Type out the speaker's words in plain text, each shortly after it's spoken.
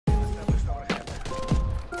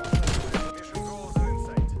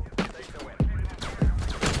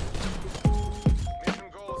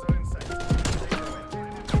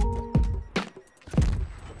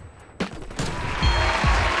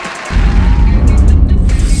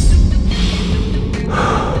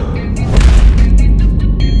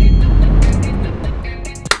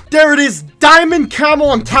there it is. Diamond,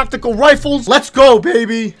 Camel, and Tactical Rifles. Let's go,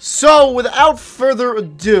 baby. So, without further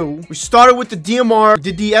ado, we started with the DMR, we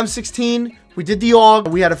did the M16, we did the AUG,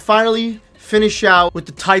 we had to finally finish out with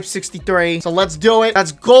the Type 63. So let's do it.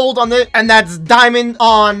 That's gold on it, and that's diamond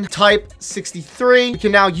on Type 63. We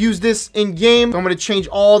can now use this in game. So I'm going to change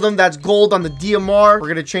all of them. That's gold on the DMR. We're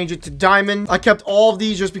going to change it to diamond. I kept all of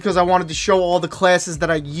these just because I wanted to show all the classes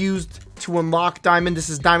that I used to unlock diamond. This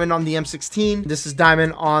is diamond on the M16. This is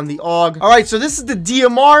diamond on the AUG. All right, so this is the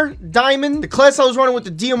DMR diamond. The class I was running with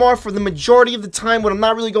the DMR for the majority of the time when I'm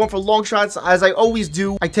not really going for long shots, as I always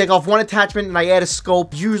do. I take off one attachment and I add a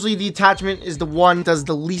scope. Usually the attachment is the one that does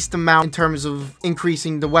the least amount in terms of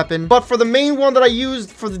increasing the weapon. But for the main one that I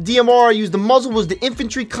used for the DMR, I used the muzzle was the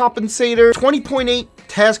infantry compensator, 20.8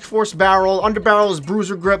 task force barrel, underbarrel is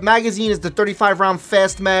bruiser grip, magazine is the 35 round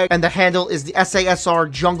fast mag, and the handle is the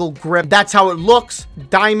SASR jungle grip. That's how it looks.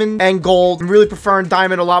 Diamond and gold. I'm really preferring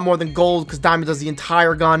diamond a lot more than gold because diamond does the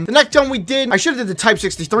entire gun. The next gun we did, I should have did the Type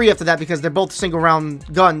 63 after that because they're both single round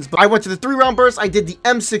guns, but I went to the 3-round burst. I did the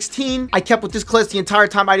M16. I kept with this class the entire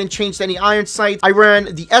time. I didn't change to any iron sights. I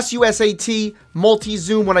ran the SUSAT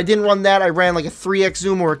multi-zoom. When I didn't run that, I ran like a 3x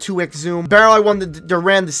zoom or a 2x zoom. Barrel, I ran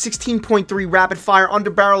the 16.3 rapid fire.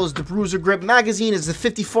 Underbarrel is the bruiser grip. Magazine is the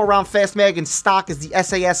 54 round fast mag, and stock is the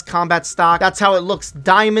SAS combat stock. That's how it looks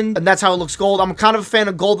diamond, and that's how it looks gold. I'm kind of a fan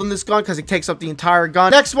of gold on this gun because it takes up the entire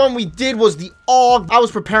gun. Next one we did was the AUG. I was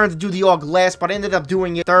preparing to do the AUG last, but I ended up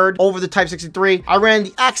doing it third over the Type 63. I ran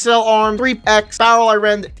the Axel Arm 3X. Barrel, I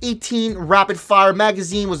ran the 18 rapid fire.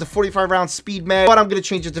 Magazine was the 45 round speed mag, but I'm going to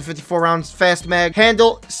change it to 54 rounds fast mag.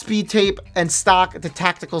 Handle, speed tape, and stock, the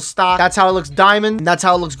tactical stock. That's how it looks diamond, and that's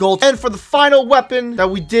how it looks gold. And for the final weapon that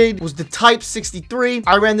we did was the Type 63.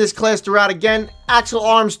 I ran this class throughout again. Axel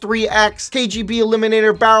Arms 3X, KGB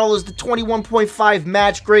Eliminator. Barrel is the 21.5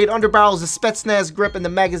 match grade. Underbarrel is the Spetsnaz grip, and the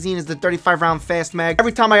magazine is the 35 round fast mag.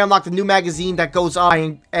 Every time I unlocked a new magazine that goes up,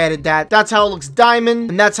 I added that. That's how it looks diamond,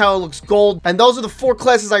 and that's how it looks gold. And those are the 4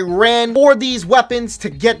 classes I ran for these weapons to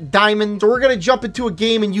get diamond. So we're gonna jump into a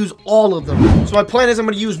game and use all of them. So my plan is I'm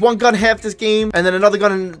gonna use one gun half this game, and then another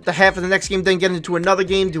gun in the half of the next game, then get into another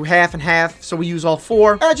game, do half and half. So we use all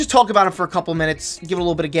 4. And I just talk about it for a couple minutes, give it a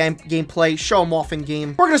little bit of gameplay, show them off in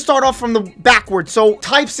game. We're gonna start off from the backwards. So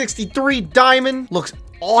Type 63 diamond looks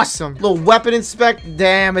awesome. Little weapon inspect.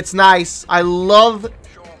 Damn, it's nice. I love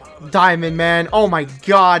diamond, man. Oh my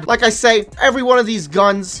god. Like I say, every one of these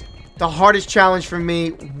guns, the hardest challenge for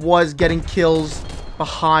me was getting kills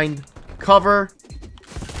behind cover.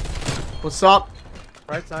 What's up?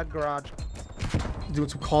 Right side garage. Doing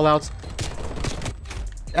some call outs.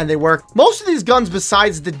 And they work. Most of these guns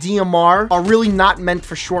besides the DMR are really not meant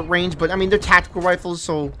for short range, but I mean, they're tactical rifles,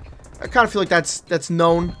 so I kind of feel like that's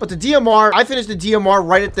known. But the DMR, I finished the DMR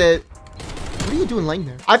right at the... What are you doing laying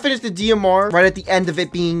there? I finished the DMR right at the end of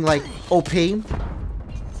it being like OP.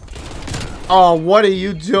 Oh, what are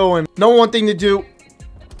you doing? No one thing to do.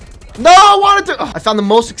 No, I wanted to... I found the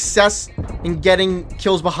most success in getting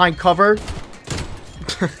kills behind cover.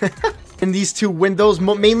 In these 2 windows,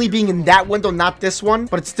 mainly being in that window, not this one,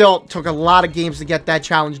 but it still took a lot of games to get that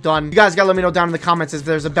challenge done. You guys gotta let me know down in the comments if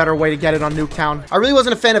there's a better way to get it on Nuketown. I really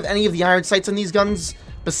wasn't a fan of any of the iron sights on these guns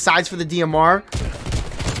besides for the DMR.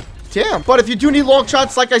 Damn. But if you do need long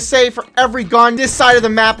shots, like I say, for every gun, this side of the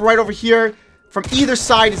map right over here from either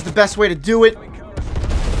side is the best way to do it.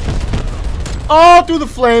 Oh, through the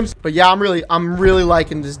flames. But yeah, I'm really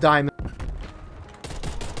liking this diamond.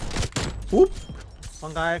 Whoop.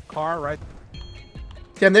 One guy, car, right.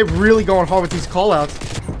 Damn, they're really going hard with these callouts.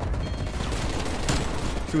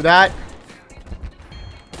 Do that.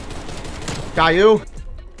 Got you.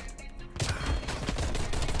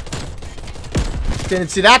 Didn't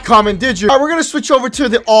see that coming, did you? All right, we're gonna switch over to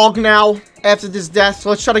the AUG now after this death. So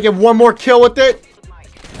let's try to get one more kill with it.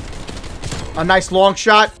 A nice long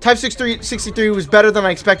shot. Type 63 was better than I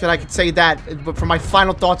expected. I could say that. But for my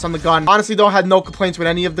final thoughts on the gun, honestly, though, I had no complaints with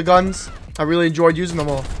any of the guns. I really enjoyed using them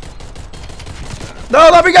all. No,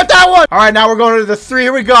 let me get that one! All right, now we're going to the 3.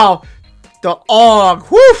 Here we go. The AUG.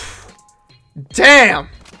 Woof! Damn!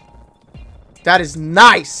 That is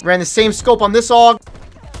nice. Ran the same scope on this AUG.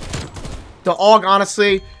 The AUG,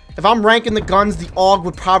 honestly, if I'm ranking the guns, the AUG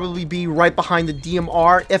would probably be right behind the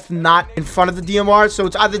DMR, if not in front of the DMR. So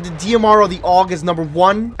it's either the DMR or the AUG is number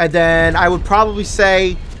 1. And then I would probably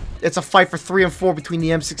say it's a fight for 3 and 4 between the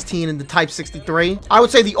M16 and the Type 63. I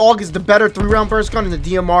would say the AUG is the better 3-round burst gun and the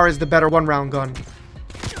DMR is the better 1-round gun.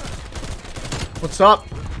 What's up?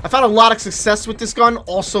 I found a lot of success with this gun,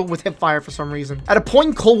 also with hipfire for some reason. At a point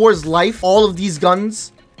in Cold War's life, all of these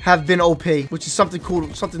guns have been OP, which is something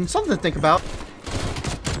cool, something to think about.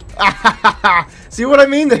 See what I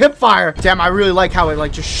mean? The hip fire. Damn, I really like how it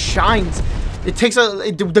like just shines. It takes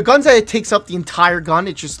the guns that it takes up the entire gun.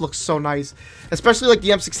 It just looks so nice, especially like the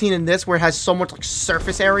M16 in this, where it has so much like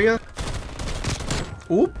surface area.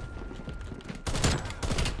 Oop.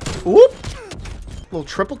 Oop. Little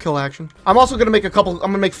triple kill action. I'm also gonna make I'm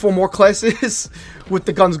gonna make 4 more classes with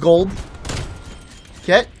the guns gold.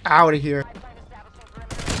 Get out of here.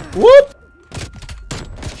 Whoop.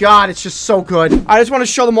 God, it's just so good. I just want to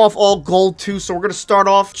show them off all gold too. So we're gonna start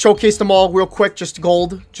off, showcase them all real quick, just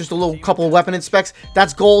gold, just a little couple of weapon inspects.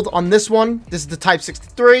 That's gold on this one. This is the Type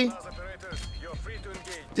 63.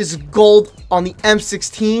 This is gold on the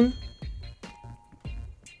M16.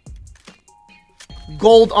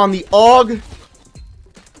 Gold on the AUG.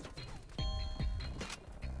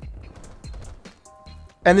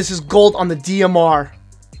 And this is gold on the DMR.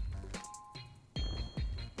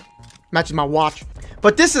 Matches my watch.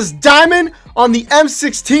 But this is diamond on the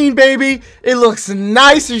M16, baby. It looks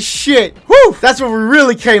nice as shit. Whew! That's what we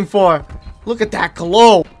really came for. Look at that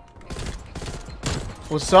glow.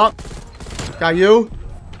 What's up? Got you?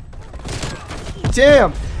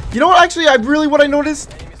 Damn. You know what, actually, what I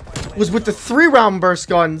noticed was with the 3-round burst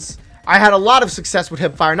guns, I had a lot of success with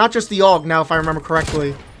hipfire. Not just the AUG now, if I remember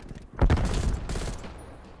correctly.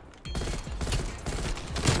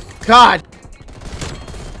 God.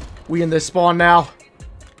 We in this spawn now.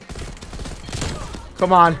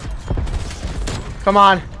 Come on. Come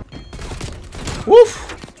on. Woof.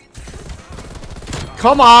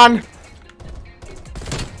 Come on.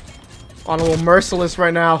 On a little merciless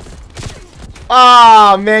right now.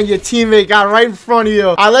 Ah, man, your teammate got right in front of you.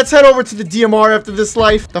 All right, let's head over to the DMR after this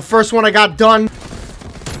life. The first one I got done.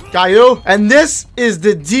 Got you. And this is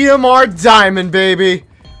the DMR Diamond, baby.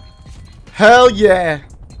 Hell yeah.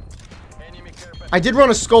 I did run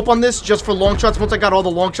a scope on this just for long shots. Once I got all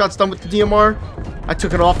the long shots done with the DMR, I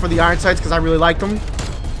took it off for the iron sights because I really liked them.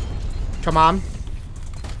 Come on.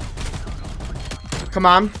 Come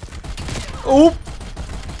on. Oop.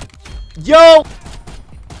 Yo.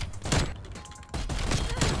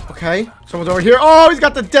 Okay. Someone's over here. Oh, he's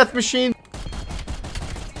got the death machine.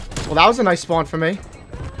 Well, that was a nice spawn for me.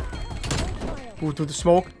 Ooh, through the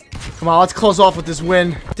smoke. Come on, let's close off with this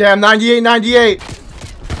win. Damn, 98-98.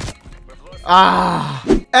 Ah.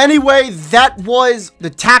 Anyway, that was the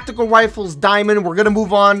tactical rifles diamond. We're gonna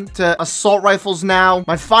move on to assault rifles now.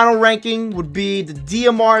 My final ranking would be the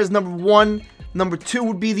DMR is number 1. Number 2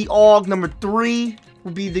 would be the AUG. Number 3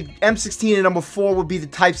 would be the M16, and number 4 would be the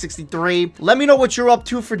Type 63. Let me know what you're up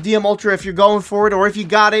to for DM Ultra if you're going for it, or if you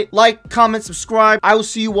got it. Like, comment, subscribe. I will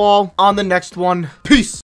see you all on the next one. Peace.